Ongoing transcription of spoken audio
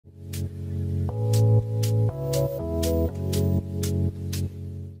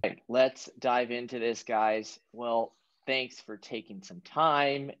let's dive into this, guys. Well, thanks for taking some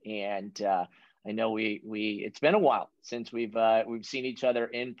time. And I know it's been a while since we've seen each other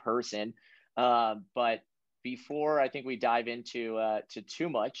in person. But before I think we dive into to too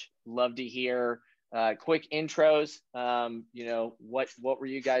much, love to hear quick intros. What were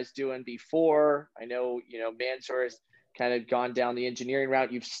you guys doing before? I know, Mansoor has kind of gone down the engineering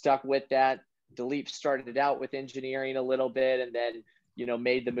route. You've stuck with that. Dalip started out with engineering a little bit and then,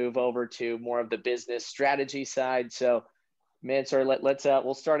 made the move over to more of the business strategy side. So Mansoor,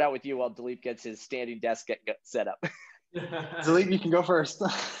 we'll start out with you while Dalip gets his standing desk set up. Dalip, you can go first.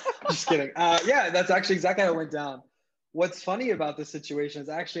 Just kidding. Yeah, that's actually exactly how it went down. What's funny about this situation is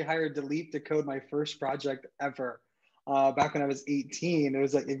I actually hired Dalip to code my first project ever. Back when I was 18, it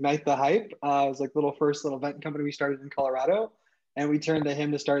was like Ignite the Hype. It was like first little event company we started in Colorado. And we turned to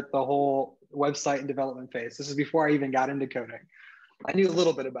him to start the whole website and development phase. This is before I even got into coding. I knew a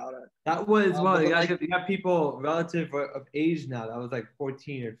little bit about it. That was, you got people relative of age now. That was like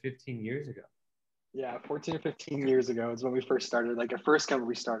 14 or 15 years ago. Yeah, 14 or 15 years ago is when we first started, like our first company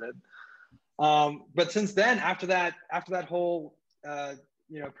we started. But since then, after that whole,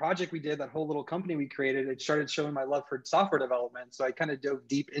 project we did, that whole little company we created, it started showing my love for software development. So I kind of dove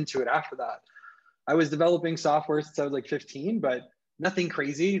deep into it after that. I was developing software since I was like 15, but nothing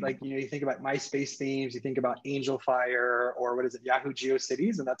crazy. Like, you think about MySpace themes, you think about Angel Fire or Yahoo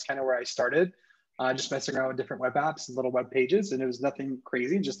GeoCities. And that's kind of where I started, just messing around with different web apps and little web pages. And it was nothing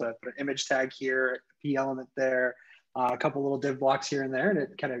crazy, just an image tag here, P element there, a couple little div blocks here and there. And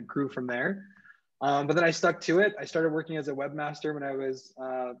it kind of grew from there. But then I stuck to it. I started working as a webmaster when I was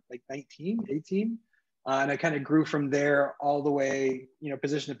like 19, 18. And I kind of grew from there all the way,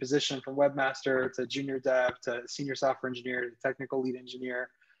 position to position, from webmaster to junior dev to senior software engineer to technical lead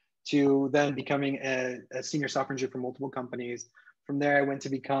engineer, to then becoming a senior software engineer for multiple companies. From there, I went to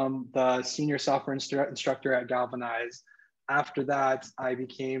become the senior software instructor at Galvanize. After that, I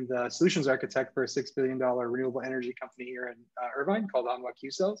became the solutions architect for a $6 billion renewable energy company here in Irvine called Anwar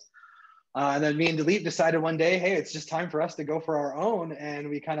Q-Cells. And then me and Dalip decided one day, hey, it's just time for us to go for our own. And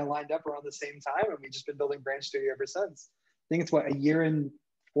we kind of lined up around the same time. And we've just been building Branch Studio ever since. I think it's a year and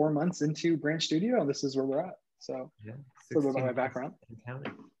 4 months into Branch Studio. And this is where we're at. So yeah, a little bit about my background.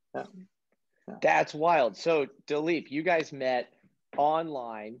 Yeah. That's wild. So Dalip, you guys met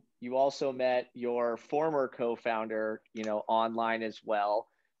online. You also met your former co-founder, online as well.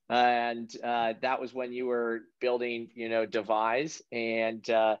 And that was when you were building, Devise. And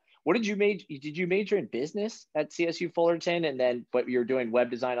what did you major? Did you major in business at CSU Fullerton, and then but you're doing web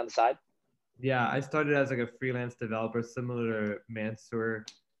design on the side? Yeah, I started as like a freelance developer, similar to Mansoor.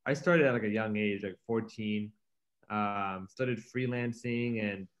 I started at like a young age, like 14. Started freelancing,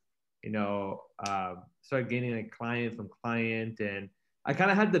 and started gaining like client from client. And I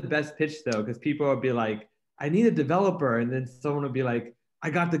kind of had the best pitch though, because people would be like, "I need a developer," and then someone would be like, "I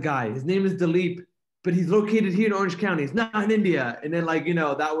got the guy. His name is Dalip, but he's located here in Orange County. He's not in India." And then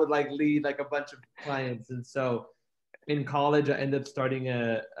that would lead like a bunch of clients. And so in college, I ended up starting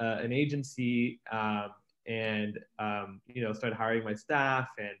an agency and started hiring my staff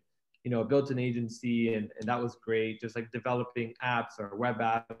and, built an agency. And that was great. Just like developing apps or web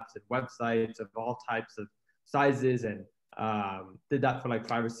apps and websites of all types of sizes. And did that for like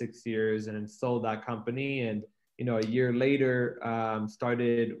 5 or 6 years and then sold that company. And a year later,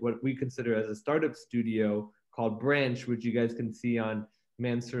 started what we consider as a startup studio called Branch, which you guys can see on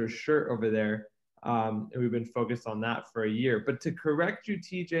Mansoor's shirt over there. And we've been focused on that for a year. But to correct you,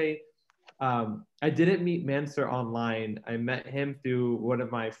 TJ, I didn't meet Mansoor online. I met him through one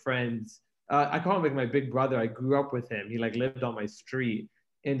of my friends. I call him like my big brother. I grew up with him. He lived on my street.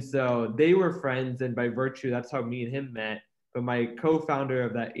 And so they were friends. And by virtue, that's how me and him met. But my co-founder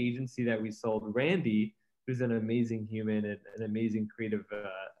of that agency that we sold, Randy, who's an amazing human and an amazing creative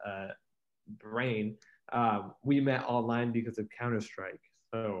brain, we met online because of Counter-Strike.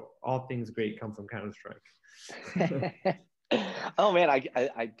 So all things great come from Counter-Strike. Oh man,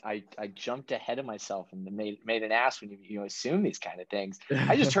 I jumped ahead of myself and made an ass when you assume these kind of things.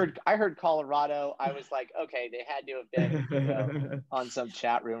 I heard Colorado. I was like, okay, they had to have been on some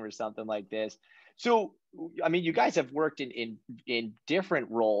chat room or something like this. So, I mean, you guys have worked in different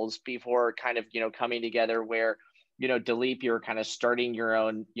roles before kind of, coming together where, Dalip, you were kind of starting your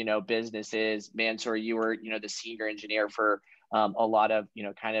own, businesses. Mansoor, you were, the senior engineer for a lot of,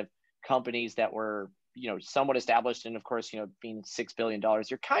 kind of companies that were, somewhat established. And of course, being $6 billion,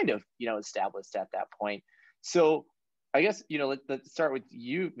 you're kind of, established at that point. So I guess, let's start with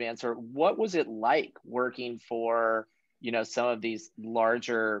you, Mansoor. What was it like working for, some of these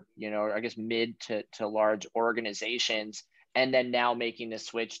larger, I guess mid to large organizations and then now making the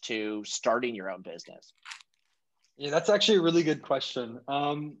switch to starting your own business? Yeah, that's actually a really good question.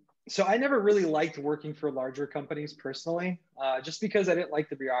 So I never really liked working for larger companies personally, just because I didn't like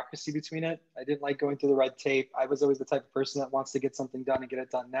the bureaucracy between it. I didn't like going through the red tape. I was always the type of person that wants to get something done and get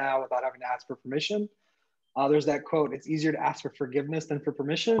it done now without having to ask for permission. There's that quote, it's easier to ask for forgiveness than for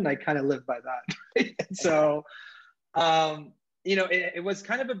permission. I kind of live by that. So, it was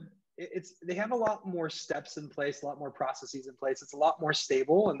kind of they have a lot more steps in place, a lot more processes in place. It's a lot more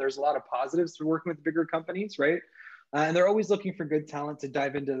stable, and there's a lot of positives to working with bigger companies, right? And they're always looking for good talent to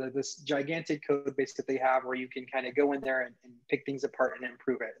dive into this gigantic code base that they have, where you can kind of go in there and pick things apart and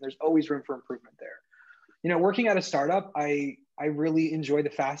improve it. And there's always room for improvement there. Working at a startup, I really enjoy the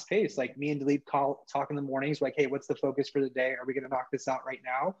fast pace. Like, me and Dalip talk in the mornings, like, hey, what's the focus for the day? Are we going to knock this out right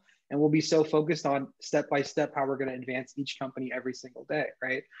now? And we'll be so focused on step by step how we're going to advance each company every single day,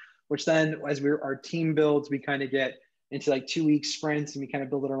 right? Which then, as our team builds, we kind of get into like 2-week sprints, and we kind of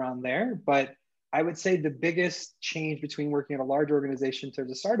build it around there. But I would say the biggest change between working at a large organization to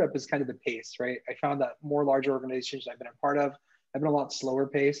a startup is kind of the pace, right? I found that more larger organizations I've been a part of have been a lot slower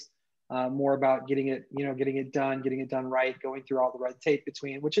paced, more about getting it done right, going through all the red tape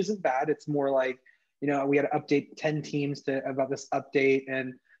between, which isn't bad. It's more like, we had to update 10 teams about this update,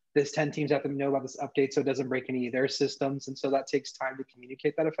 and this 10 teams have to know about this update so it doesn't break any of their systems. And so that takes time to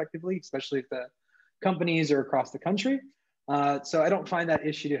communicate that effectively, especially if the companies are across the country. So I don't find that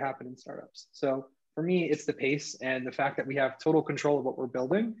issue to happen in startups. So for me, it's the pace and the fact that we have total control of what we're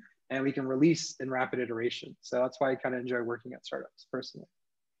building, and we can release in rapid iteration. So that's why I kind of enjoy working at startups personally.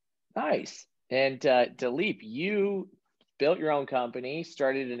 Nice. And Dalip, you built your own company,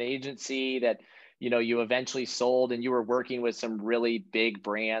 started an agency that, you eventually sold, and you were working with some really big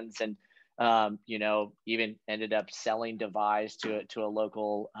brands, and, even ended up selling Devise to a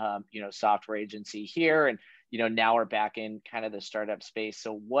local, software agency here. And, now we're back in kind of the startup space.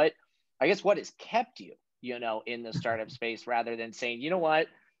 So what has kept you, in the startup space, rather than saying, you know what,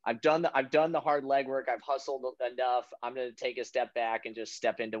 I've done the hard legwork, I've hustled enough, I'm going to take a step back and just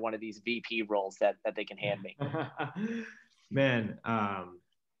step into one of these VP roles that they can hand me? Man,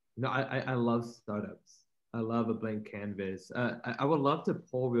 no, I love startups. I love a blank canvas. I would love to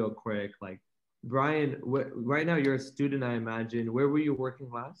poll real quick. Like, Brian, right now you're a student, I imagine. Where were you working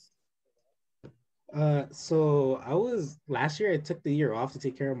last? So last year I took the year off to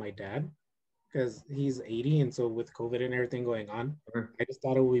take care of my dad because he's 80, and so with COVID and everything going on, I just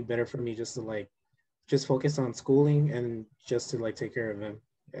thought it would be better for me just to just focus on schooling and just to take care of him.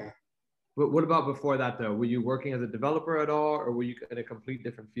 Yeah. But what about before that though? Were you working as a developer at all, or were you in a complete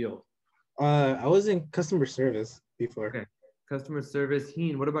different field? I was in customer service before. Okay, customer service.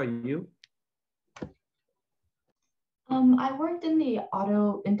 Heen, what about you? I worked in the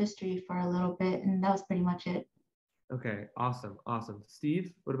auto industry for a little bit, and that was pretty much it. Okay, awesome.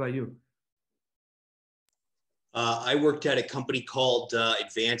 Steve, what about you? I worked at a company called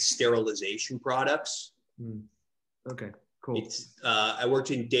Advanced Sterilization Products. Okay, cool. I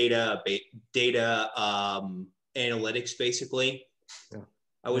worked in data analytics, basically. Yeah.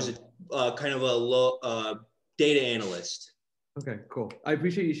 I was kind of a low data analyst. Okay, cool. I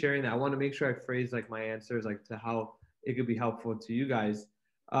appreciate you sharing that. I want to make sure I phrase my answers to how it could be helpful to you guys.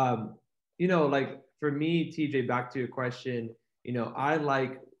 For me, TJ, back to your question, I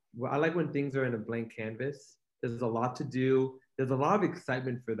like when things are in a blank canvas. There's a lot to do. There's a lot of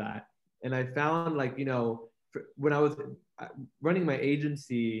excitement for that. And I found when I was running my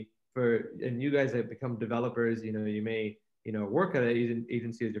agency and you guys have become developers, you may, work at an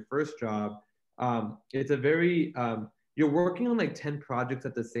agency as your first job. It's a very, you're working on 10 projects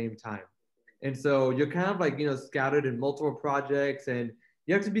at the same time. And so you're kind of scattered in multiple projects, and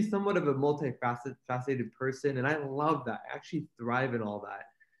you have to be somewhat of a multifaceted person. And I love that. I actually thrive in all that.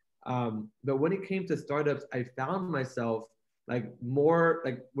 But when it came to startups, I found myself more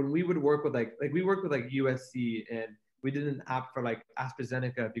when we would work with we worked with USC, and we did an app for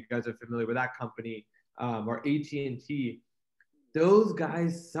AstraZeneca, if you guys are familiar with that company, or AT&T. Those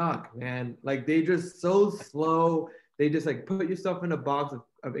guys suck, man. They just so slow. They just put yourself in a box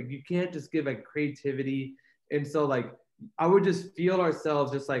of you can't just give creativity. And so I would just feel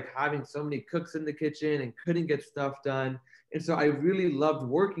ourselves just having so many cooks in the kitchen and couldn't get stuff done. And so I really loved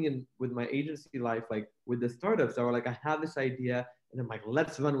working with my agency life, with the startups that were I have this idea, and I'm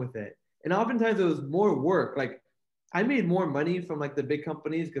let's run with it. And oftentimes it was more work. I made more money from the big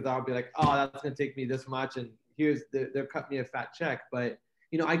companies because I'll be oh, that's gonna take me this much, and they're cutting me a fat check. But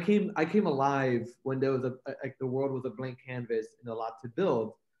I came alive when there was the world was a blank canvas and a lot to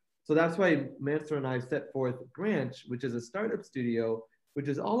build. So that's why Mansoor and I set forth Branch, which is a startup studio, which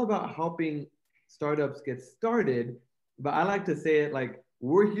is all about helping startups get started, but I like to say it like,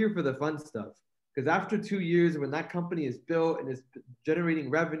 we're here for the fun stuff. Because after 2 years, when that company is built and is generating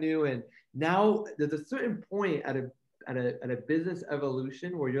revenue, and now there's a certain point at a business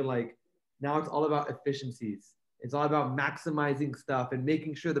evolution where you're like, now it's all about efficiencies. It's all about maximizing stuff and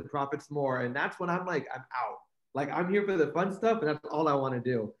making sure the profit's more. And that's when I'm like, I'm out. Like, I'm here for the fun stuff, and that's all I want to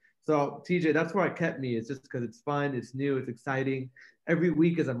do. So TJ, that's where it kept me. It's just because it's fun, it's new, it's exciting. Every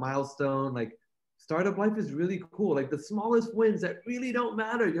week is a milestone. Like, startup life is really cool. Like, the smallest wins that really don't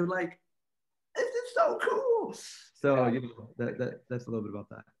matter, you're like, this is so cool. So you know, that's a little bit about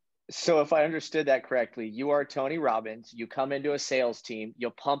that. So if I understood that correctly, you are Tony Robbins. You come into a sales team,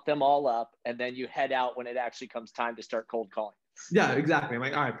 you'll pump them all up, and then you head out when it actually comes time to start cold calling. Yeah, exactly. I'm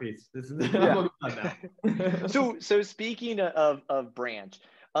like, all right, peace. This is yeah. now. so speaking of branch,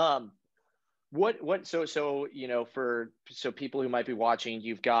 so you know, so people who might be watching,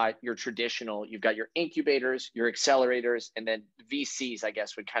 you've got your traditional, you've got your incubators, your accelerators, and then VCs, I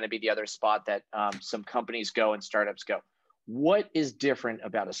guess, would kind of be the other spot that some companies go and startups go. What is different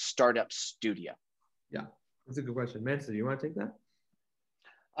about a startup studio? Yeah, that's a good question. Mansoor, you want to take that?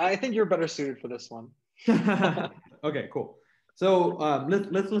 I think you're better suited for this one. Okay, cool. So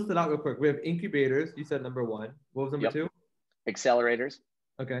let's list it out real quick. We have incubators. You said number one. What was number two? Accelerators.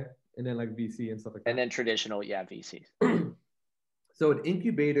 Okay. And then like VC and stuff like that. And then traditional, yeah, VCs. So an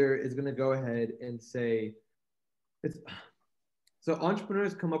incubator is going to go ahead and say, so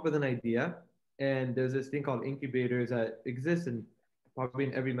entrepreneurs come up with an idea, and there's this thing called incubators that exists in probably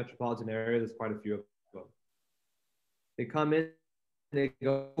in every metropolitan area. There's quite a few of them. They come in, they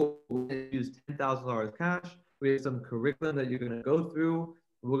go, we use $10,000 cash. We have some curriculum that you're going to go through.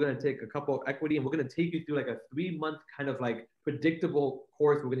 We're going to take a couple of equity, and we're going to take you through like a 3-month kind of like predictable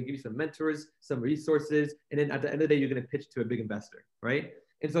course. We're going to give you some mentors, some resources, and then at the end of the day, you're going to pitch to a big investor, right?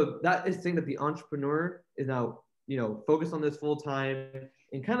 And so that is saying that the entrepreneur is now, you know, focused on this full time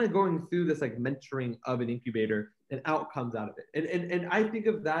and kind of going through this like mentoring of an incubator, and out comes out of it. And I think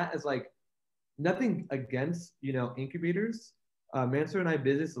of that as like nothing against, you know, incubators. Mansoor and I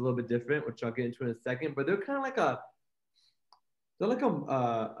business is a little bit different, which I'll get into in a second, but they're kind of like what do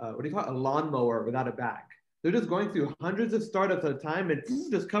you call it? A lawnmower without a back. They're just going through hundreds of startups at a time and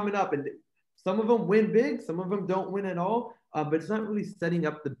just coming up, and some of them win big, some of them don't win at all, but it's not really setting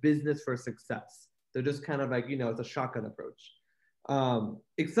up the business for success. They're just kind of like, you know, it's a shotgun approach.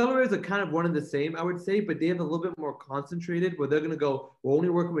 Accelerators are kind of one and the same, I would say, but they have a little bit more concentrated where they're going to go, we're only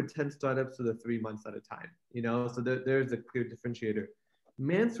working with 10 startups for the 3 months at a time, you know, so there's a clear differentiator.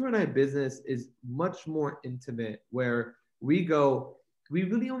 Mansoor and I business is much more intimate, where we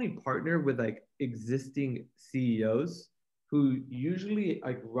really only partner with like existing CEOs who usually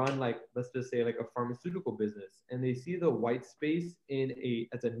like run like, let's just say like a pharmaceutical business, and they see the white space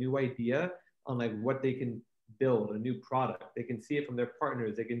as a new idea on like what they can build, a new product. They can see it from their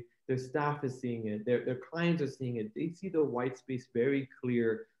partners. Their staff is seeing it. Their clients are seeing it. They see the white space very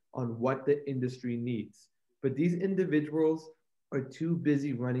clear on what the industry needs. But these individuals are too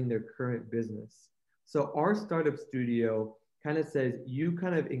busy running their current business. So our startup studio kind of says, you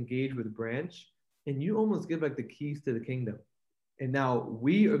kind of engage with branch, and you almost give like the keys to the kingdom. And now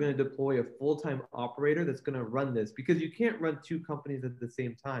we are going to deploy a full-time operator that's going to run this, because you can't run 2 companies at the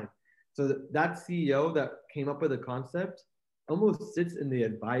same time. So that CEO that came up with the concept almost sits in the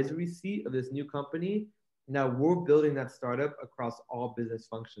advisory seat of this new company. Now we're building that startup across all business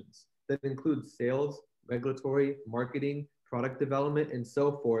functions. That includes sales, regulatory, marketing, product development, and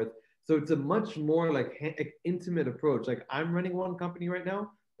so forth. So it's a much more like intimate approach. Like, I'm running one company right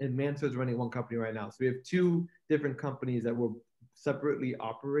now, and Mansoor's running one company right now. So we have 2 different companies that we're separately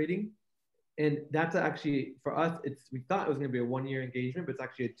operating. And that's actually, for us, we thought it was going to be a 1-year engagement, but it's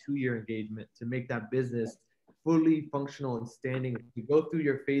actually a 2-year engagement to make that business fully functional and standing. You go through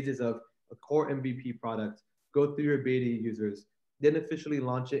your phases of a core MVP product, go through your beta users, then officially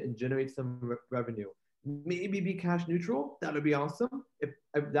launch it and generate some revenue. Maybe be cash neutral. That would be awesome.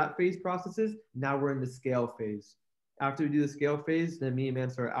 If that phase processes, now we're in the scale phase. After we do the scale phase, then me and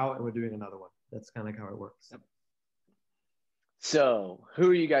Mansoor are out and we're doing another one. That's kind of like how it works. Yep. So who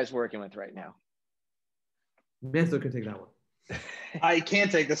are you guys working with right now? Mansoor can take that one. I can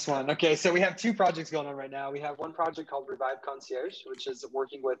take this one. Okay, so we have 2 projects going on right now. We have one project called Revive Concierge, which is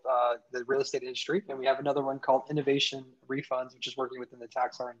working with the real estate industry. And we have another one called Innovation Refunds, which is working within the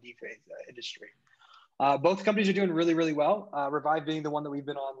tax R&D phase industry. Both companies are doing really, really well. Revive being the one that we've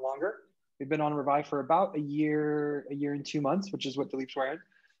been on longer. We've been on Revive for about a year and 2 months, which is what Dalip's wearing.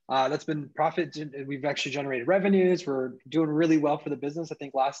 That's been profit. We've actually generated revenues. We're doing really well for the business. I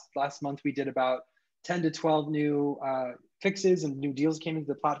think last month we did about 10 to 12 new fixes and new deals came into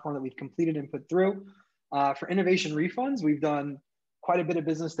the platform that we've completed and put through. For innovation refunds, we've done quite a bit of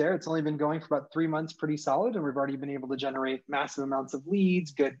business there. It's only been going for about 3 months, pretty solid, and we've already been able to generate massive amounts of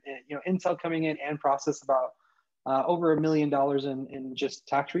leads, good intel coming in, and process about over $1 million in just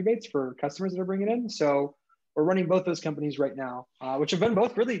tax rebates for customers that are bringing in. So we're running both those companies right now, which have been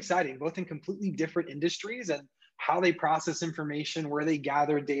both really exciting, both in completely different industries and how they process information, where they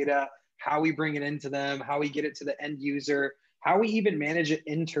gather data, how we bring it into them, how we get it to the end user, how we even manage it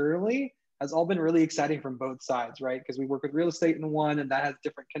internally has all been really exciting from both sides, right? Because we work with real estate in one, and that has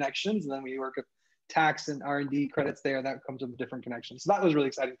different connections. And then we work with tax and R&D credits there, that comes with different connections. So that was really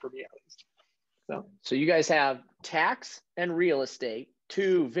exciting for me, at least. So you guys have tax and real estate,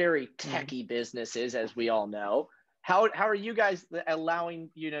 two very techy businesses, as we all know. How are you guys allowing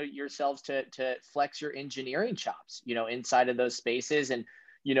yourselves to flex your engineering chops inside of those spaces? And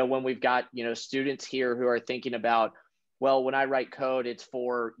when we've got students here who are thinking about, well, when I write code, it's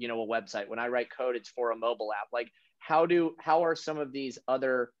for a website. When I write code, it's for a mobile app. Like how are some of these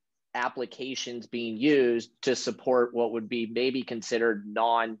other applications being used to support what would be maybe considered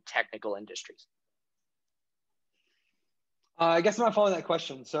non-technical industries? I guess I'm not following that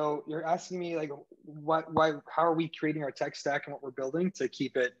question. So you're asking me like, how are we creating our tech stack and what we're building to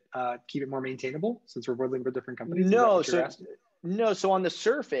keep it more maintainable, since we're building for different companies? So on the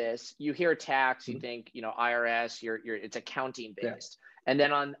surface, you hear tax, you think IRS, it's accounting based, and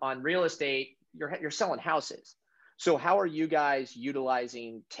then on real estate, you're selling houses. So how are you guys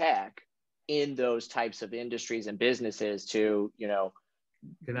utilizing tech in those types of industries and businesses to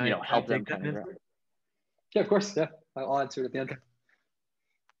help them come in? Yeah, of course. Yeah, I'll answer it at the end.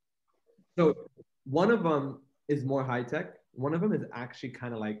 So one of them is more high tech. One of them is actually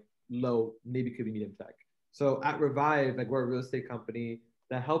kind of like low, maybe could be medium tech. So at Revive, like we're a real estate company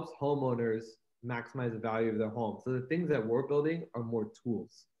that helps homeowners maximize the value of their home. So the things that we're building are more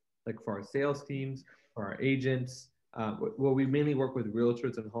tools, like for our sales teams, for our agents. Well, we mainly work with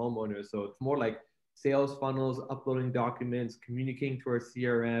realtors and homeowners. So it's more like sales funnels, uploading documents, communicating to our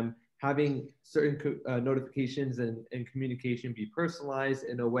CRM, having certain notifications and communication be personalized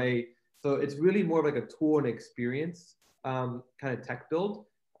in a way. So it's really more like a tool and experience kind of tech build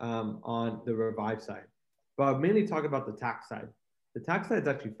on the Revive side. But I'll mainly talk about the tax side. The tax side is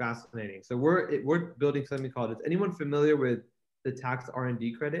actually fascinating. So we're building something called, is anyone familiar with the tax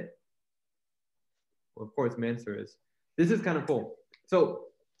R&D credit? Well, of course, Mansoor is. This is kind of cool. So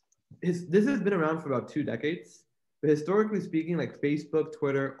this has been around for about 2 decades. But historically speaking, like Facebook,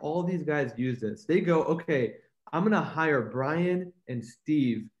 Twitter, all these guys use this. They go, okay, I'm gonna hire Brian and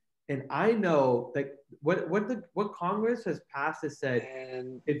Steve, and I know like what Congress has passed has said,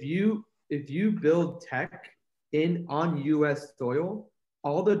 and if you build tech on U.S. soil,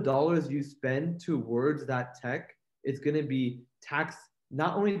 all the dollars you spend towards that tech is gonna be tax,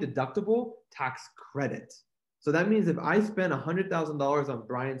 not only deductible, tax credit. So that means if I spend $100,000 on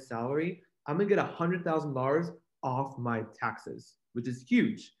Brian's salary, I'm gonna get $100,000 off my taxes, which is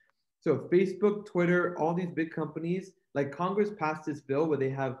huge. So Facebook, Twitter, all these big companies, like Congress passed this bill where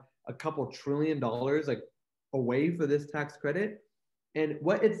they have a couple $1 trillion like away for this tax credit. And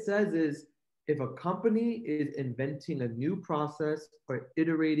what it says is if a company is inventing a new process or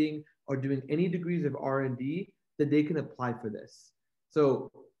iterating or doing any degrees of R&D, that they can apply for this.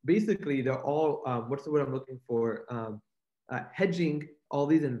 So basically they're all, what's the word I'm looking for? Hedging all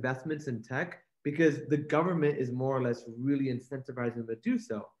these investments in tech, because the government is more or less really incentivizing them to do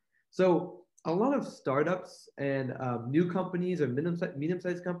so. So a lot of startups and new companies or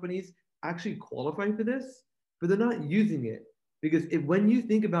medium-sized companies actually qualify for this, but they're not using it. Because when you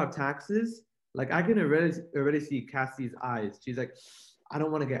think about taxes, like I can already see Cassie's eyes. She's like, I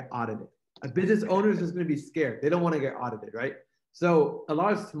don't want to get audited. A business owner is just going to be scared. They don't want to get audited, right? So a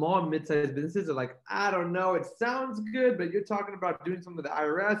lot of small and mid-sized businesses are like, I don't know, it sounds good, but you're talking about doing something with the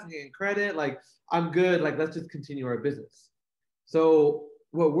IRS and getting credit. Like, I'm good. Like, let's just continue our business. So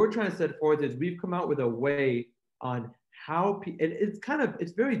what we're trying to set forth is we've come out with a way on how, and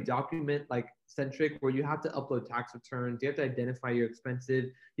it's very document like centric, where you have to upload tax returns. You have to identify your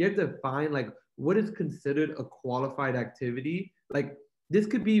expenses. You have to find like what is considered a qualified activity. Like this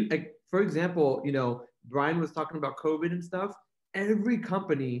could be like, for example, Brian was talking about COVID and stuff. Every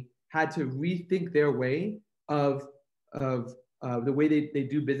company had to rethink their way of the way they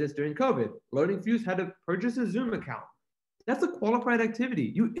do business during COVID. LearningFuze had to purchase a Zoom account. That's a qualified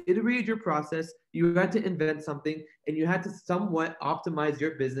activity. You iterated your process, you had to invent something, and you had to somewhat optimize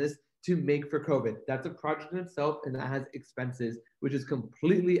your business to make for COVID. That's a project in itself, and that has expenses, which is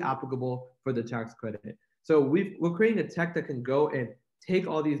completely applicable for the tax credit. So we're creating a tech that can go and take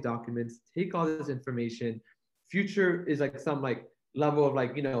all these documents, take all this information. Future is like some like level of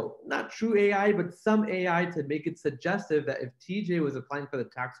like, not true AI, but some AI to make it suggestive that if TJ was applying for the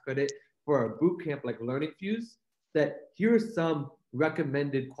tax credit for a boot camp like LearningFuze, that here's some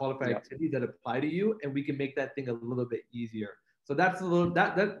recommended qualified activities that apply to you, and we can make that thing a little bit easier. So that's a little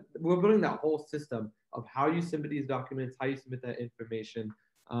that we're building that whole system of how you submit these documents, how you submit that information,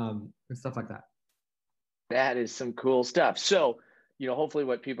 and stuff like that. That is some cool stuff. So, hopefully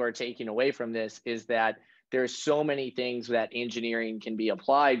what people are taking away from this is that there's so many things that engineering can be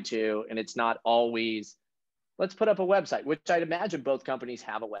applied to, and it's not always, let's put up a website, which I'd imagine both companies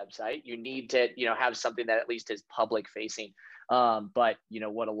have a website. You need to, have something that at least is public facing. But,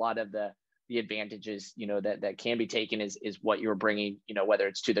 what a lot of the advantages, that can be taken is what you're bringing, whether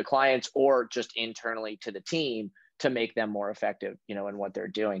it's to the clients or just internally to the team to make them more effective, in what they're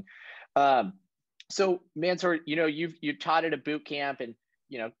doing. So Mansoor, you've taught at a boot camp, and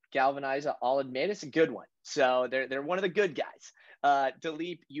Galvanize, I'll admit, it's a good one. So they're one of the good guys.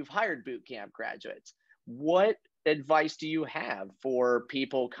 Dalip, you've hired boot camp graduates. What advice do you have for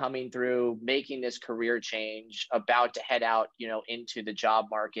people coming through, making this career change, about to head out, into the job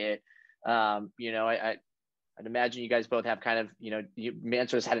market? I'd imagine you guys both have kind of,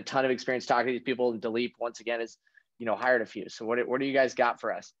 Mansoor's had a ton of experience talking to these people, and Dalip, once again, has, hired a few. So what do you guys got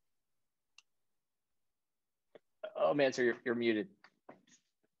for us? Oh, Mansoor, you're muted.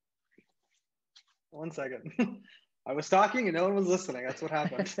 1 second. I was talking and no one was listening. That's what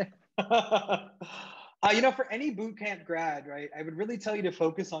happened. For any bootcamp grad, right, I would really tell you to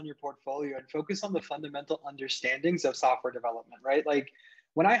focus on your portfolio and focus on the fundamental understandings of software development, right? Like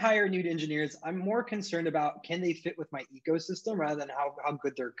when I hire new engineers, I'm more concerned about, can they fit with my ecosystem rather than how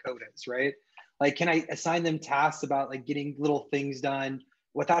good their code is, right? Like, can I assign them tasks about like getting little things done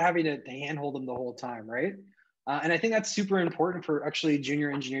without having to handhold them the whole time, right? And I think that's super important for actually a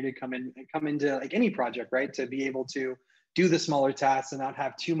junior engineer to come into like any project, right? To be able to do the smaller tasks and not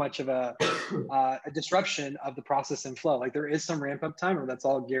have too much of a disruption of the process and flow. Like there is some ramp up time, and that's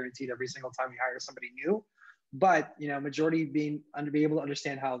all guaranteed every single time you hire somebody new. But majority be able to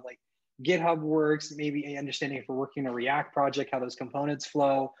understand how like GitHub works, maybe a understanding if we're working a React project, how those components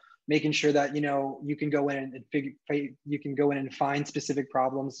flow, making sure that you can go in and find specific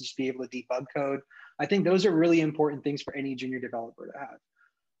problems, just be able to debug code. I think those are really important things for any junior developer to have.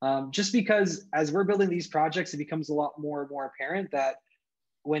 Just because as we're building these projects, it becomes a lot more and more apparent that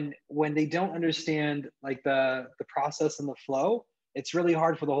when they don't understand like the process and the flow, it's really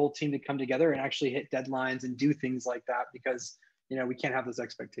hard for the whole team to come together and actually hit deadlines and do things like that, because we can't have those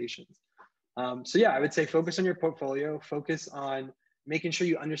expectations. So yeah, I would say focus on your portfolio, focus on making sure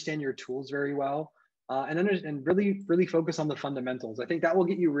you understand your tools very well. And really, really focus on the fundamentals. I think that will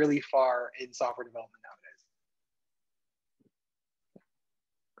get you really far in software development nowadays.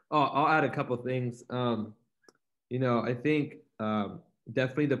 Oh, I'll add a couple of things. I think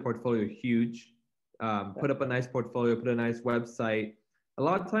definitely the portfolio huge. Put up a nice portfolio, put a nice website. A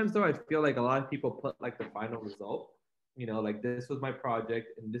lot of times though, I feel like a lot of people put like the final result, like this was my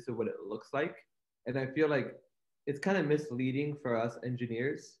project and this is what it looks like. And I feel like it's kind of misleading for us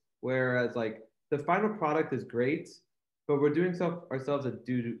engineers, whereas like the final product is great, but we're doing ourselves a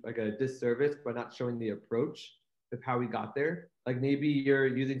disservice by not showing the approach of how we got there. Like maybe you're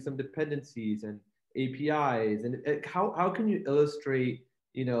using some dependencies and APIs, and how can you illustrate,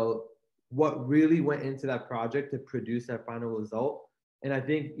 what really went into that project to produce that final result? And I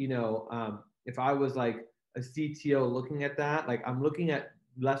think, if I was like a CTO looking at that, like I'm looking at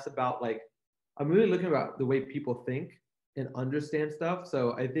less about like, I'm really looking about the way people think and understand stuff.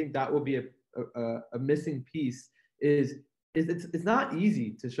 So I think that will be a missing piece is it's not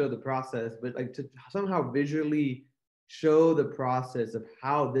easy to show the process, but like to somehow visually show the process of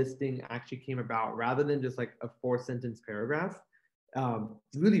how this thing actually came about rather than just like a 4-sentence paragraph.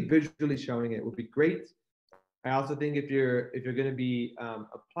 Really visually showing it would be great. I also think if you're going to be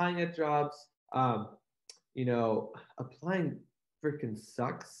applying at jobs, applying freaking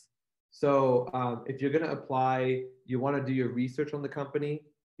sucks. So if you're going to apply, you want to do your research on the company.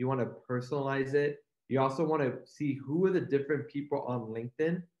 You want to personalize it. You also want to see who are the different people on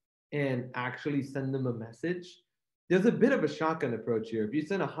LinkedIn and actually send them a message. There's a bit of a shotgun approach here. If you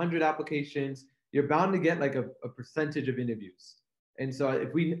send 100 applications, you're bound to get like a percentage of interviews. And so if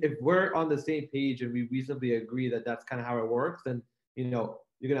we're on the same page and we reasonably agree that that's kind of how it works, then you're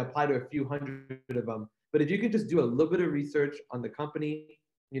going to apply to a few hundred of them. But if you can just do a little bit of research on the company,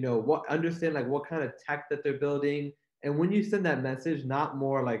 understand like what kind of tech that they're building, and when you send that message, not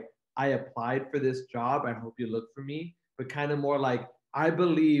more like I applied for this job, I hope you look for me, but kind of more like I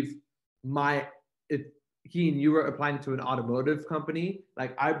believe if Keen, you were applying to an automotive company,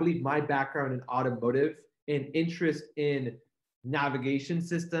 like I believe my background in automotive and interest in navigation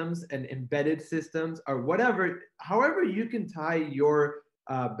systems and embedded systems or whatever, however you can tie your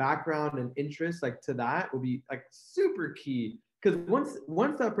background and interest like to that will be like super key. Because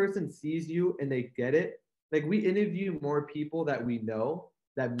once that person sees you and they get it, like we interview more people that we know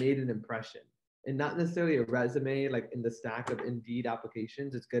that made an impression, and not necessarily a resume like in the stack of Indeed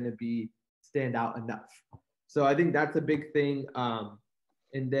applications. It's going to be stand out enough. So I think that's a big thing.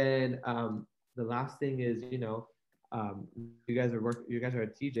 And then the last thing is, you know, you guys are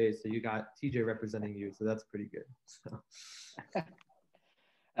at TJ, so you got TJ representing you, so that's pretty good. So.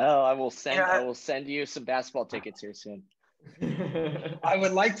 Oh, I will send you some basketball tickets here soon. I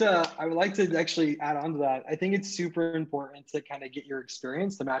would like to actually add on to that. I think it's super important to kind of get your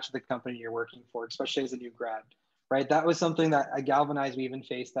experience to match the company you're working for, especially as a new grad, right? That was something that I galvanized. We even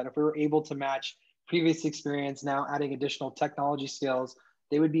faced that if we were able to match previous experience, now adding additional technology skills,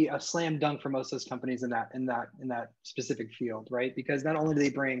 they would be a slam dunk for most of those companies in that specific field, right? Because not only do they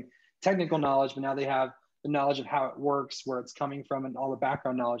bring technical knowledge, but now they have the knowledge of how it works, where it's coming from, and all the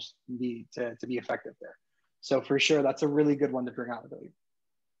background knowledge to be effective there. So for sure, that's a really good one to bring out, Dalip.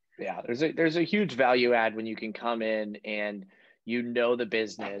 Yeah, there's a huge value add when you can come in and you know the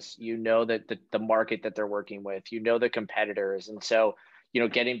business, you know that the market that they're working with, you know the competitors, and so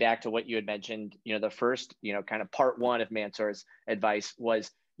getting back to what you had mentioned, the first kind of part one of Mansoor's advice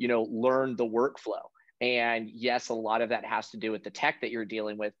was learn the workflow. And yes, a lot of that has to do with the tech that you're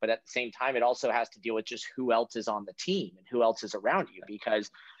dealing with, but at the same time, it also has to deal with just who else is on the team and who else is around you,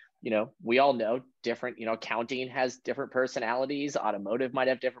 because we all know different, accounting has different personalities, automotive might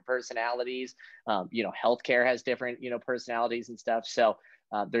have different personalities, healthcare has different, personalities and stuff. So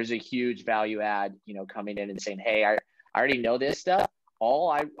there's a huge value add, coming in and saying, hey, I already know this stuff.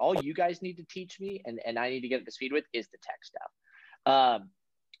 All you guys need to teach me and I need to get up to speed with is the tech stuff.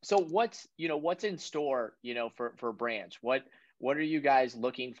 So what's in store, for Branch? What are you guys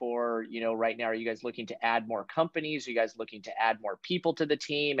looking for, right now? Are you guys looking to add more companies? Are you guys looking to add more people to the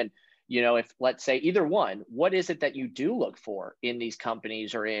team? And, if let's say either one, what is it that you do look for in these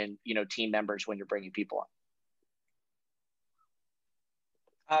companies or in, team members when you're bringing people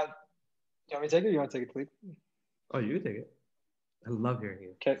on? You want me to take it? Or you want to take it, please? Oh, you take it. I love hearing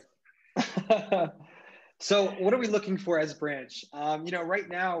you. Okay. So what are we looking for as Branch? Right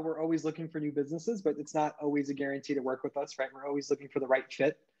now we're always looking for new businesses, but it's not always a guarantee to work with us, right? We're always looking for the right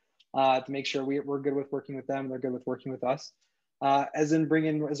fit to make sure we're good with working with them and they're good with working with us. As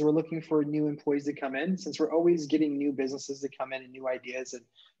we're looking for new employees to come in, since we're always getting new businesses to come in and new ideas and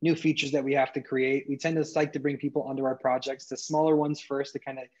new features that we have to create, we tend to like to bring people onto our projects, the smaller ones first, to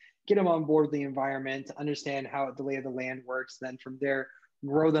kind of get them on board with the environment, to understand how the lay of the land works. Then from there,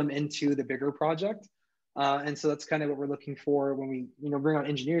 grow them into the bigger project. And so that's kind of what we're looking for when we, bring on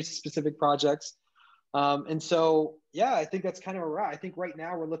engineers to specific projects. And so, yeah, I think that's kind of where we're at. I think right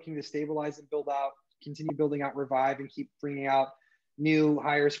now we're looking to stabilize and continue building out Revive and keep bringing out new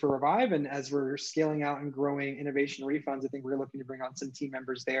hires for Revive. And as we're scaling out and growing Innovation Refunds, I think we're looking to bring on some team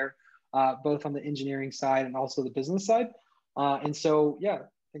members there, both on the engineering side and also the business side. And so, yeah,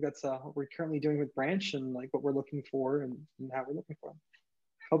 I think that's what we're currently doing with Branch and like what we're looking for and how we're looking for them.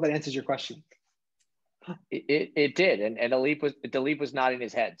 Hope that answers your question. It did, and Dalip was nodding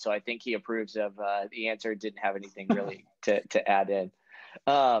his head, so I think he approves of the answer. Didn't have anything really to add in.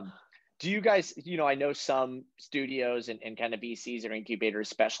 Do you guys, I know some studios and kind of BCs or incubators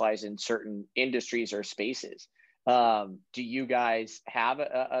specialize in certain industries or spaces. Do you guys have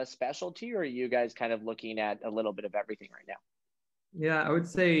a specialty, or are you guys kind of looking at a little bit of everything right now? Yeah, I would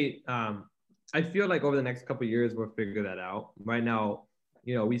say I feel like over the next couple of years we'll figure that out. Right now,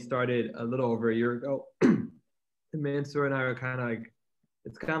 we started a little over a year ago. And Mansoor and I are kind of like,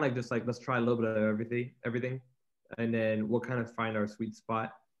 it's kind of like just like, let's try a little bit of everything. And then we'll kind of find our sweet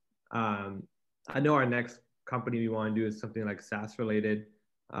spot. I know our next company we want to do is something like SaaS related,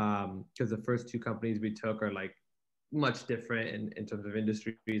 because the first two companies we took are like much different in terms of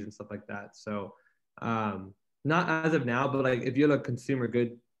industries and stuff like that. So not as of now, but like if you're a consumer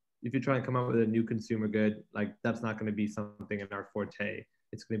good, if you're trying to come up with a new consumer good, like that's not going to be something in our forte.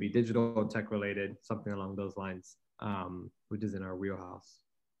 It's going to be digital, tech related, something along those lines, which is in our wheelhouse.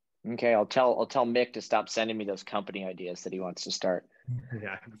 Okay, I'll tell Mick to stop sending me those company ideas that he wants to start.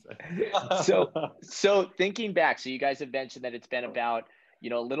 Yeah, exactly. So thinking back, so you guys have mentioned that it's been about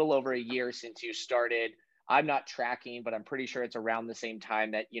a little over a year since you started. I'm not tracking, but I'm pretty sure it's around the same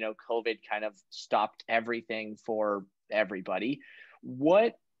time that COVID kind of stopped everything for everybody.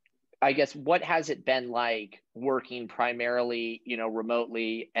 What has it been like working primarily,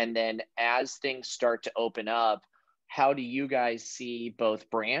 remotely? And then as things start to open up, how do you guys see both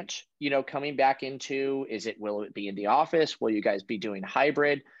branch, coming back into, will it be in the office? Will you guys be doing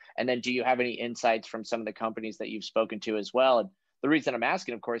hybrid? And then do you have any insights from some of the companies that you've spoken to as well? And the reason I'm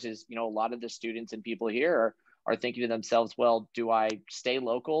asking, of course, is, a lot of the students and people here are thinking to themselves, well, do I stay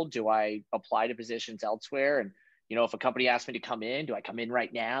local? Do I apply to positions elsewhere? And, if a company asks me to come in, do I come in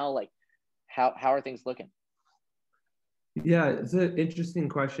right now? Like, how are things looking? Yeah, it's an interesting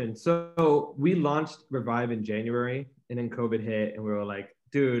question. So we launched Revive in January, and then COVID hit, and we were like,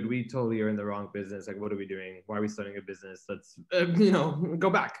 dude, we totally are in the wrong business. Like, what are we doing? Why are we starting a business? Let's, go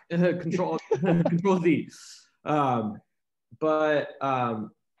back, control Z.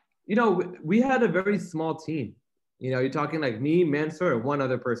 We had a very small team. You're talking like me, Mansoor, and one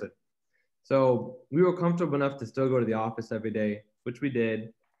other person. So we were comfortable enough to still go to the office every day, which we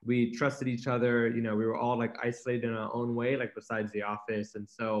did. We trusted each other. We were all like isolated in our own way, like besides the office. And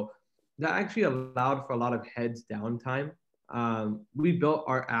so that actually allowed for a lot of heads down time. We built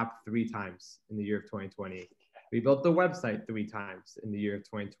our app 3 times in the year of 2020. We built the website 3 times in the year of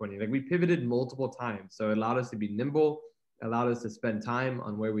 2020. Like, we pivoted multiple times. So it allowed us to be nimble, allowed us to spend time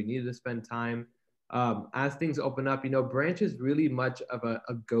on where we needed to spend time. As things open up, Branch is really much of a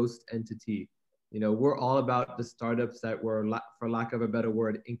ghost entity. We're all about the startups that we're, for lack of a better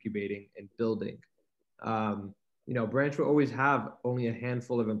word, incubating and building. Branch will always have only a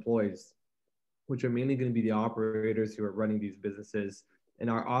handful of employees, which are mainly going to be the operators who are running these businesses. And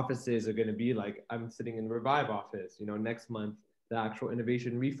our offices are going to be like, I'm sitting in the Revive office. Next month, the actual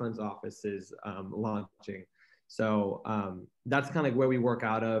Innovation Refunds office is launching. So that's kind of like where we work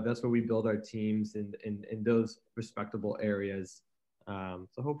out of. That's where we build our teams in those respectable areas.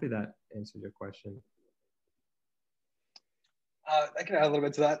 So hopefully that answers your question. I can add a little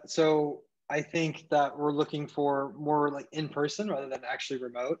bit to that. So I think that we're looking for more like in person rather than actually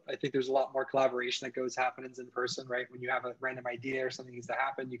remote. I think there's a lot more collaboration that happens in person, right? When you have a random idea or something needs to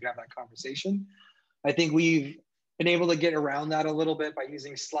happen, you can have that conversation. I think we've been able to get around that a little bit by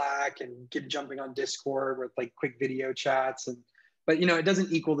using Slack and jumping on Discord with like quick video chats. But it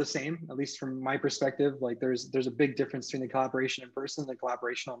doesn't equal the same, at least from my perspective. Like there's a big difference between the collaboration in person and the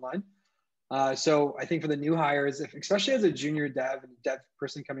collaboration online. So I think for the new hires, especially as a junior dev and dev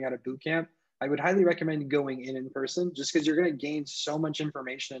person coming out of bootcamp, I would highly recommend going in person, just because you're going to gain so much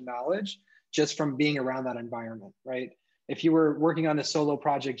information and knowledge just from being around that environment, right? If you were working on a solo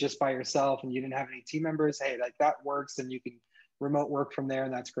project just by yourself and you didn't have any team members, hey, like that works and you can remote work from there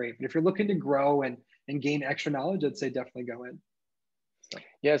and that's great. But if you're looking to grow and gain extra knowledge, I'd say definitely go in. So.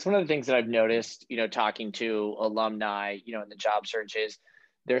 Yeah, it's one of the things that I've noticed, talking to alumni, in the job searches,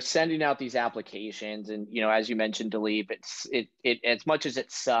 they're sending out these applications, and as you mentioned, Dalip, it as much as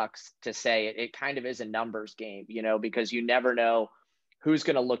it sucks to say it, it kind of is a numbers game, because you never know who's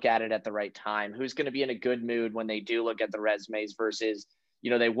going to look at it at the right time, who's going to be in a good mood when they do look at the resumes versus,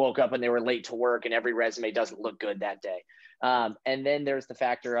 they woke up and they were late to work and every resume doesn't look good that day. And then there's the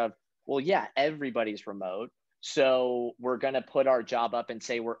factor of, well, yeah, everybody's remote, so we're going to put our job up and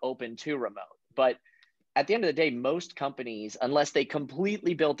say we're open to remote, but at the end of the day, most companies, unless they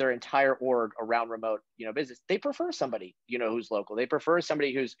completely built their entire org around remote, business, they prefer somebody, who's local. They prefer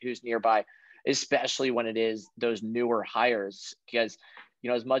somebody who's nearby, especially when it is those newer hires. Because,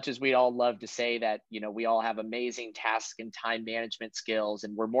 as much as we all love to say that, we all have amazing task and time management skills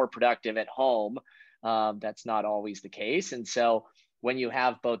and we're more productive at home, that's not always the case. And so when you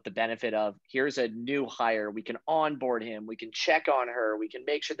have both the benefit of, here's a new hire, we can onboard him, we can check on her, we can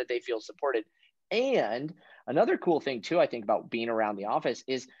make sure that they feel supported. And another cool thing too, I think, about being around the office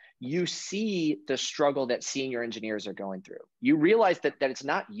is you see the struggle that senior engineers are going through. You realize that it's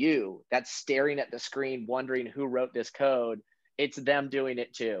not you that's staring at the screen wondering who wrote this code. It's them doing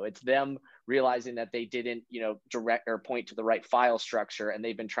it too. It's them realizing that they didn't, direct or point to the right file structure, and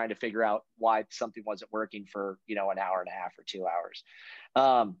they've been trying to figure out why something wasn't working for, an hour and a half or 2 hours.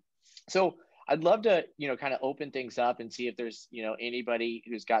 So I'd love to, kind of open things up and see if there's, anybody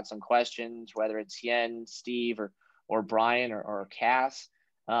who's got some questions, whether it's Yen, Steve, or Brian or Cass.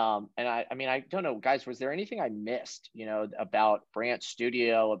 And I don't know, guys, was there anything I missed, about Branch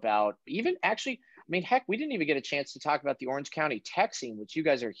Studio, about even actually, heck, we didn't even get a chance to talk about the Orange County tech scene, which you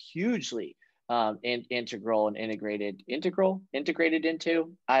guys are hugely integral and integrated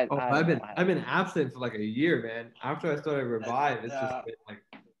into. I've been absent for like a year, man. After I started Revive, it's just been like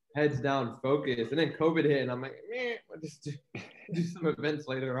heads down focus, and then COVID hit and I'm like, I'll just do some events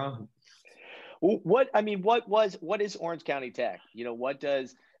later on. What is Orange County Tech? What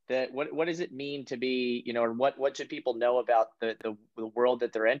does it mean to be, or what should people know about the world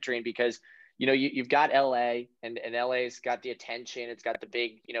that they're entering? Because you know, you've got LA, and LA's got the attention. It's got the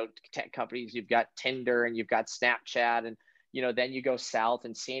big, you know, tech companies. You've got Tinder and you've got Snapchat, and, you know, then you go south,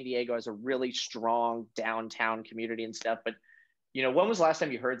 and San Diego has a really strong downtown community and stuff. But, you know, when was the last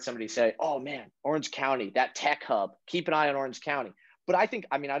time you heard somebody say, oh man, Orange County, that tech hub, keep an eye on Orange County? But I think,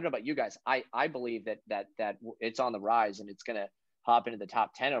 I mean, I don't know about you guys. I believe that it's on the rise, and it's going to hop into the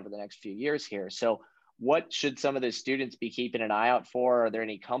top 10 over the next few years here. So what should some of the students be keeping an eye out for? Are there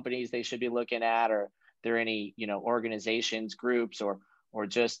any companies they should be looking at? Or are there any, you know, organizations, groups, or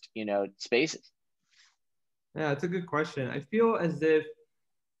just, you know, spaces? Yeah, it's a good question. I feel as if,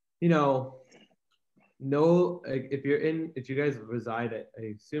 you know, like if you guys reside at,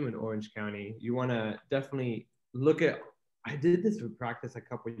 I assume, in Orange County, you want to definitely look at, I did this for practice a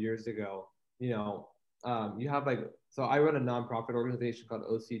couple of years ago. You know, you have like, so I run a nonprofit organization called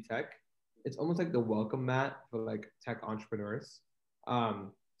OC Tech. It's almost like the welcome mat for like tech entrepreneurs.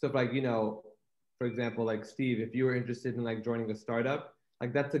 So if, like, you know, for example, like Steve, if you were interested in like joining a startup,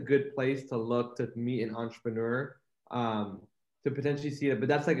 like that's a good place to look to meet an entrepreneur, to potentially see it. But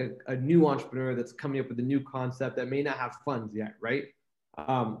that's like a new entrepreneur that's coming up with a new concept that may not have funds yet, right?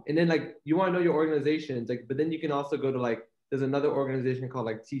 And then like you want to know your organizations, like, but then you can also go to like, there's another organization called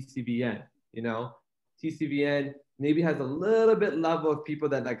like TCVN, you know, TCVN maybe has a little bit level of people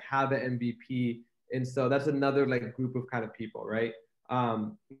that like have an MVP. And so that's another like group of kind of people, right?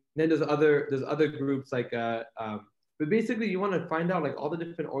 Then there's other groups like, but basically you want to find out like all the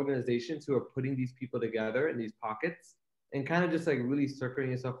different organizations who are putting these people together in these pockets, and kind of just like really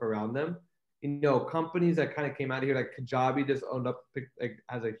circling yourself around them. You know, companies that kind of came out of here, like Kajabi just owned up, like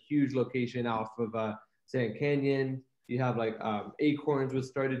has a huge location off of Sand Canyon. You have like Acorns was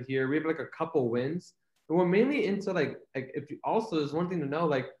started here. We have like a couple wins. But we're mainly into like if you also, there's one thing to know,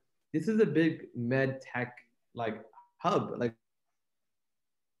 like this is a big med tech like hub, like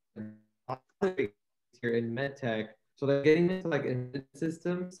here in med tech. So like getting into like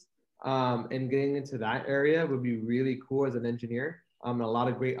systems and getting into that area would be really cool as an engineer. And a lot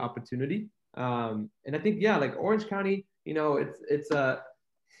of great opportunity. And I think, yeah, like Orange County, you know, it's LA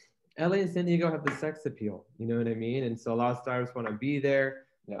and San Diego have the sex appeal, you know what I mean? And so a lot of startups want to be there.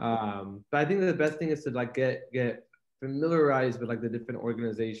 Yeah. But I think that the best thing is to like get familiarized with like the different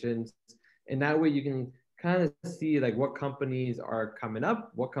organizations, and that way you can kind of see like what companies are coming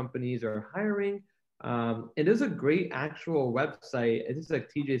up, what companies are hiring. And there's a great actual website. This is like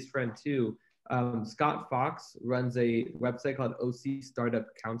TJ's friend too. Scott Fox runs a website called OC Startup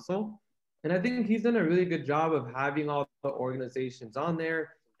Council. And I think he's done a really good job of having all the organizations on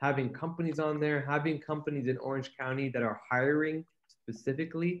there, having companies on there, having companies in Orange County that are hiring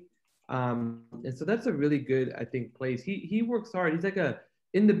specifically. And so that's a really good, I think, place. He works hard. He's like a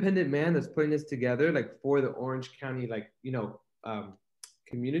independent man that's putting this together like for the Orange County, like, you know,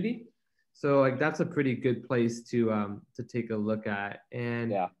 community. So like that's a pretty good place to take a look at.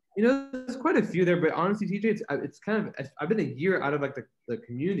 And yeah, you know, there's quite a few there, but honestly, TJ, it's kind of, I've been a year out of like the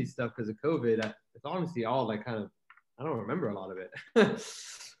community stuff because of COVID. It's honestly all like kind of, I don't remember a lot of it.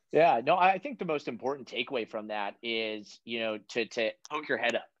 Yeah, no, I think the most important takeaway from that is, you know, to poke your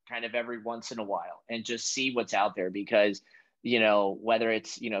head up kind of every once in a while and just see what's out there, because, you know, whether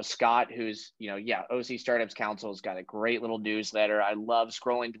it's, you know, Scott, who's, you know, yeah, OC Startups Council's got a great little newsletter. I love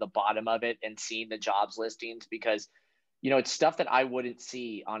scrolling to the bottom of it and seeing the jobs listings, because, you know, it's stuff that I wouldn't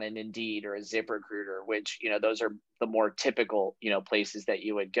see on an Indeed or a ZipRecruiter, which, you know, those are the more typical, you know, places that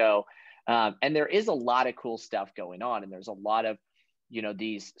you would go. And there is a lot of cool stuff going on. And there's a lot of, you know,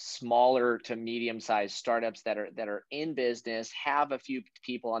 these smaller to medium-sized startups that are in business, have a few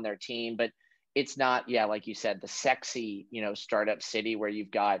people on their team, but it's not, yeah, like you said, the sexy, you know, startup city where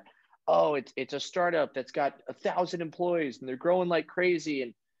you've got, oh, it's a startup that's got 1,000 employees and they're growing like crazy.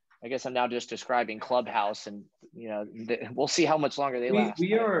 And I guess I'm now just describing Clubhouse, and, you know, we'll see how much longer they last.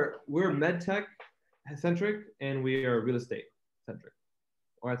 We're med tech centric, and we are real estate centric,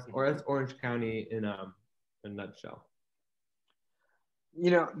 or that's Orange County in a nutshell. You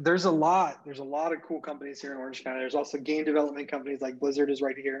know, there's a lot of cool companies here in Orange County. There's also game development companies, like Blizzard is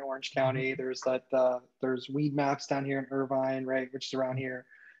right here in Orange County. There's there's Weed Maps down here in Irvine, right, which is around here.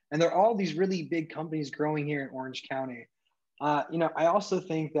 And there are all these really big companies growing here in Orange County. You know, I also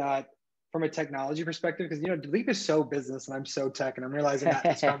think that from a technology perspective, because, you know, Dalip is so business and I'm so tech, and I'm realizing that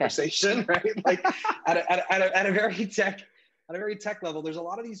in this conversation, right? Like at a very tech level, there's a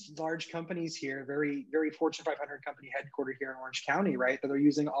lot of these large companies here, very, very Fortune 500 company headquartered here in Orange County, right? That are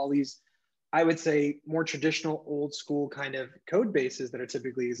using all these, I would say, more traditional old school kind of code bases that are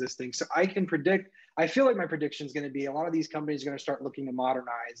typically existing. So I feel like my prediction is going to be a lot of these companies are going to start looking to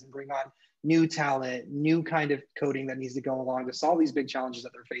modernize and bring on new talent, new kind of coding that needs to go along to solve these big challenges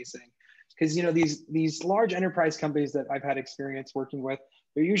that they're facing. because these large enterprise companies that I've had experience working with,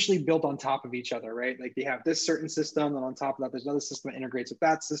 they're usually built on top of each other, right? Like they have this certain system, and on top of that, there's another system that integrates with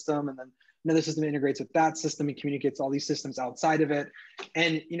that system, and then another system that integrates with that system and communicates all these systems outside of it.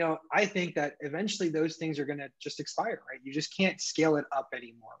 And I think that eventually those things are going to just expire, right? You just can't scale it up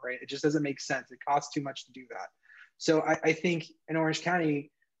anymore, right? It just doesn't make sense. It costs too much to do that. So I think in Orange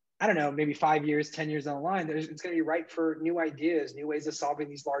County, I don't know, maybe 5 years, 10 years down the line, it's going to be ripe for new ideas, new ways of solving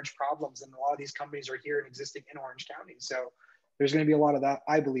these large problems. And a lot of these companies are here and existing in Orange County. So there's going to be a lot of that,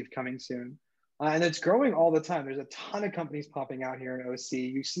 I believe, coming soon. And it's growing all the time. There's a ton of companies popping out here in OC.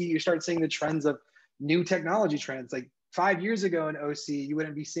 You start seeing the trends of new technology trends. Like 5 years ago in OC, you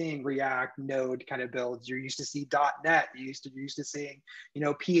wouldn't be seeing React, Node kind of builds. You're used to see .NET. You're used to seeing,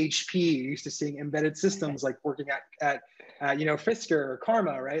 PHP. You're used to seeing embedded systems like working at Fisker or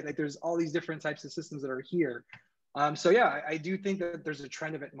Karma, right? Like there's all these different types of systems that are here. So yeah, I do think that there's a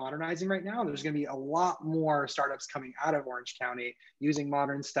trend of it modernizing right now. There's going to be a lot more startups coming out of Orange County using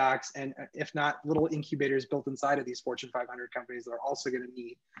modern stacks, and if not, little incubators built inside of these Fortune 500 companies that are also going to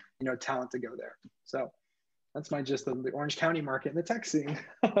need, talent to go there. So that's my gist of the Orange County market and the tech scene.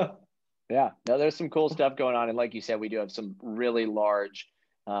 Yeah, no, there's some cool stuff going on, and like you said, we do have some really large,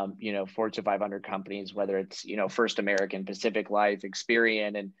 Fortune 500 companies, whether it's First American, Pacific Life,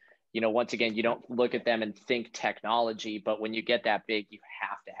 Experian, and once again, you don't look at them and think technology, but when you get that big, you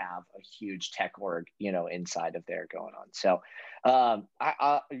have to have a huge tech org, inside of there going on. So, one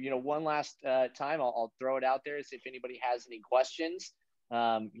last time, I'll throw it out there is if anybody has any questions,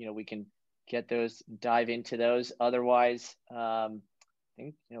 we can get those, dive into those. Otherwise, I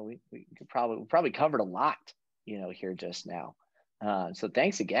think, we could probably covered a lot, here just now. So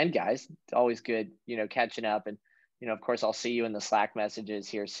thanks again, guys. It's always good, catching up, and of course, I'll see you in the Slack messages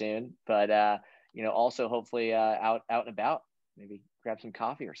here soon, but, also hopefully out and about, maybe grab some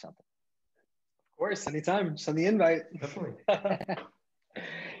coffee or something. Of course, anytime. Send the invite. Definitely.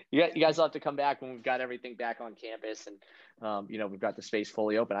 You guys will have to come back when we've got everything back on campus and, we've got the space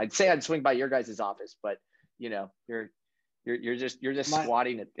fully open. I'd say I'd swing by your guys' office, but, you're just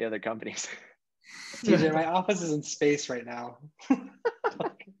squatting at the other companies. TJ, my office is in space right now.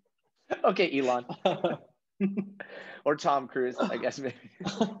 Okay, Elon. Or Tom Cruise, I guess maybe.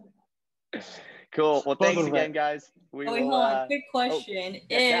 Cool. Well, thanks again, guys. Wait, hold on. Quick question.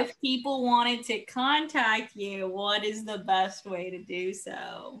 If people wanted to contact you, what is the best way to do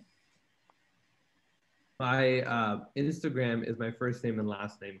so? My Instagram is my first name and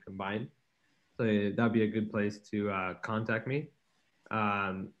last name combined. So that'd be a good place to contact me.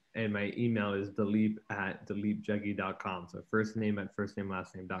 And my email is dalip@dalipjaggi.com. So first name at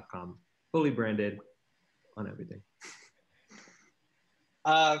firstnamelastname.com. Fully branded on everything.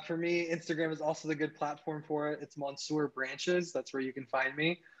 For me, Instagram is also the good platform for it. It's Mansoor Branches. That's where you can find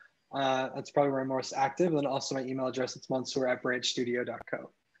me. That's probably where I'm most active. And then also my email address, it's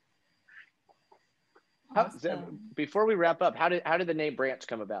mansoor@branchstudio.co. Awesome. Before we wrap up, how did the name Branch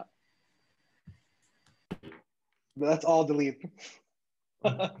come about? That's all Dalip.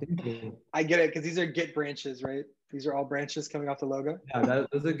 I get it, because these are Git branches, right? These are all branches coming off the logo. Yeah,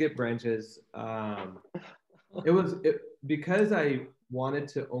 those are Git branches. Because I wanted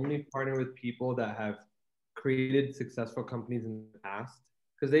to only partner with people that have created successful companies in the past,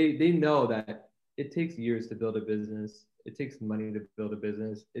 because they know that it takes years to build a business. It takes money to build a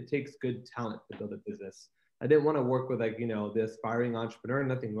business. It takes good talent to build a business. I didn't want to work with the aspiring entrepreneur,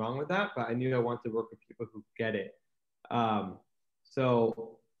 nothing wrong with that, but I knew I wanted to work with people who get it.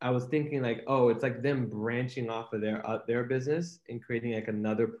 So I was thinking it's like them branching off of their business and creating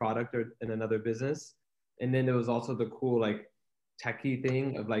another product in another business. And then there was also the cool techie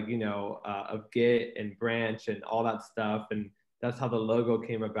thing of of Git and branch and all that stuff. And that's how the logo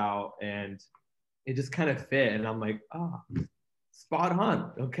came about, and it just kind of fit. And I'm like, spot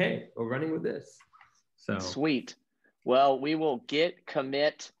on. Okay, we're running with this. So sweet. Well, we will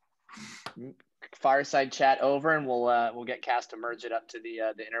commit Fireside Chat over, and we'll get Cass to merge it up to the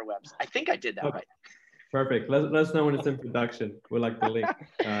interwebs. I think I did that right. Perfect. Let us know when it's in production. We'll like the link.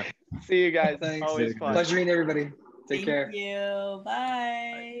 See you guys. Thanks. Always fun. Pleasure meeting everybody. Take care. Thank you.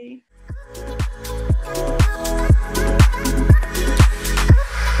 Bye.